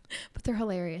tutorials, but they're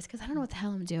hilarious because I don't know what the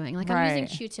hell I'm doing. Like I'm using Right.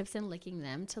 Q-tips and licking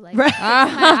them to like Right. my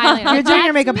eyeliner. You're Like, doing your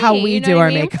that's makeup how me, we you know do what I our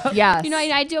mean? makeup. Yes.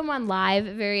 I do them on live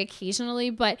very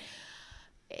occasionally, but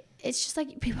it's just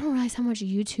like people don't realize how much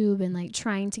YouTube and like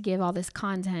trying to give all this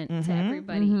content to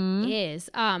everybody is.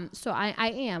 So I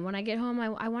am. When I get home,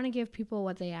 I want to give people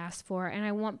what they ask for, and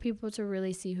I want people to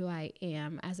really see who I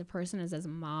am as a person, as a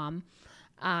mom.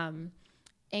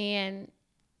 And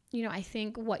I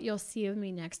think what you'll see of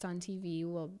me next on TV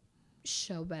will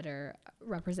show better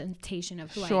representation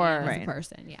of who I Sure. am as Right. a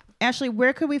person. Yeah. Ashley,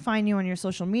 where could we find you on your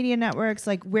social media networks?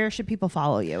 Like, where should people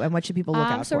follow you, and what should people look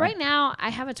out So for? right now I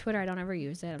have a Twitter. I don't ever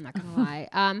use it. I'm not gonna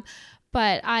lie.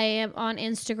 But I am on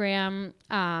Instagram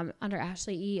under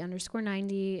Ashley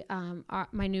E_90.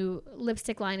 My new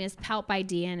lipstick line is Pout by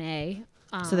DNA.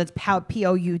 So that's Pout,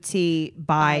 P-O-U-T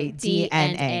by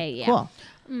D-N-A. D-N-A, yeah. Cool.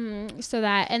 So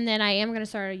that, and then I am going to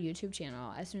start a YouTube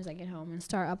channel as soon as I get home and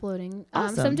start uploading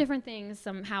Awesome. some different things,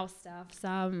 some house stuff,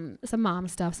 some mom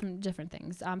stuff, some different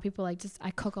things. People I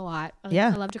cook a lot.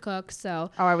 Yeah. I love to cook.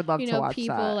 So, Oh, I would love to watch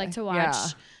people that. like to watch,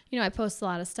 Yeah. I post a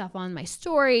lot of stuff on my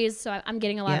stories. So I'm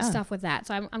getting a lot of Yeah. stuff with that.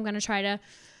 So I'm going to try to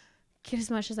get as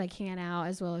much as I can out,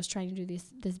 as well as trying to do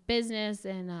this business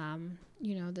and,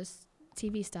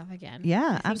 TV stuff again. Yeah, I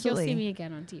think absolutely. You'll see me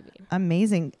again on TV.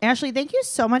 Amazing. Ashley, thank you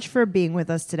so much for being with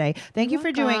us today. Thank you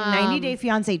for doing 90 Day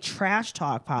Fiancé Trash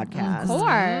Talk podcast. Of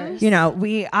course. You know,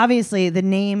 we obviously, the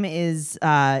name is,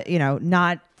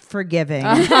 not forgiving.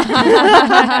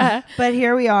 But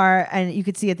here we are, and you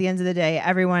could see at the end of the day,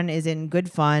 everyone is in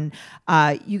good fun.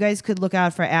 You guys could look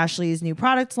out for Ashley's new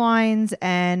product lines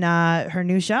and her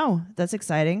new show. That's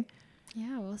exciting.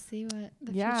 Yeah, we'll see what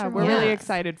the Yeah, future we're holds. really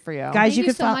excited for you. Guys, Thank you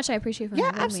could so much. I appreciate for Yeah,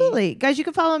 having me. absolutely. Guys, you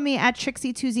can follow me at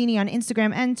Trixie Tuzini on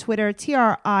Instagram and Twitter,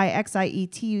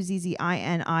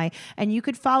 TRIXIETUZZINI. And you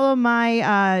could follow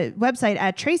my website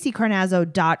at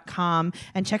tracycarnazzo.com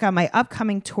and check out my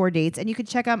upcoming tour dates. And you could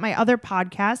check out my other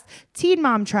podcast, Teen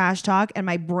Mom Trash Talk, and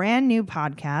my brand new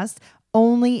podcast,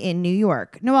 Only in New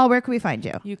York. Noelle, where can we find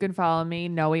you? You can follow me,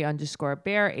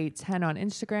 Noe_bear810 on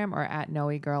Instagram or at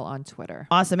NoeGirl on Twitter.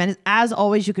 Awesome. And as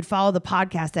always, you could follow the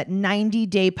podcast at 90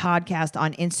 Day Podcast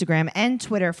on Instagram and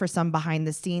Twitter for some behind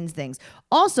the scenes things.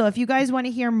 Also, if you guys want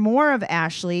to hear more of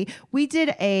Ashley, we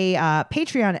did a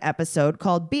Patreon episode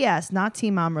called BS, not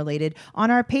Teen Mom related,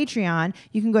 on our Patreon.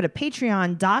 You can go to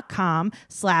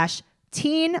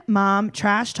patreon.com/Teen Mom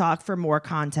Trash Talk for more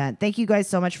content. Thank you guys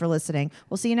so much for listening.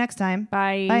 We'll see you next time.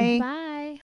 Bye. Bye. Bye.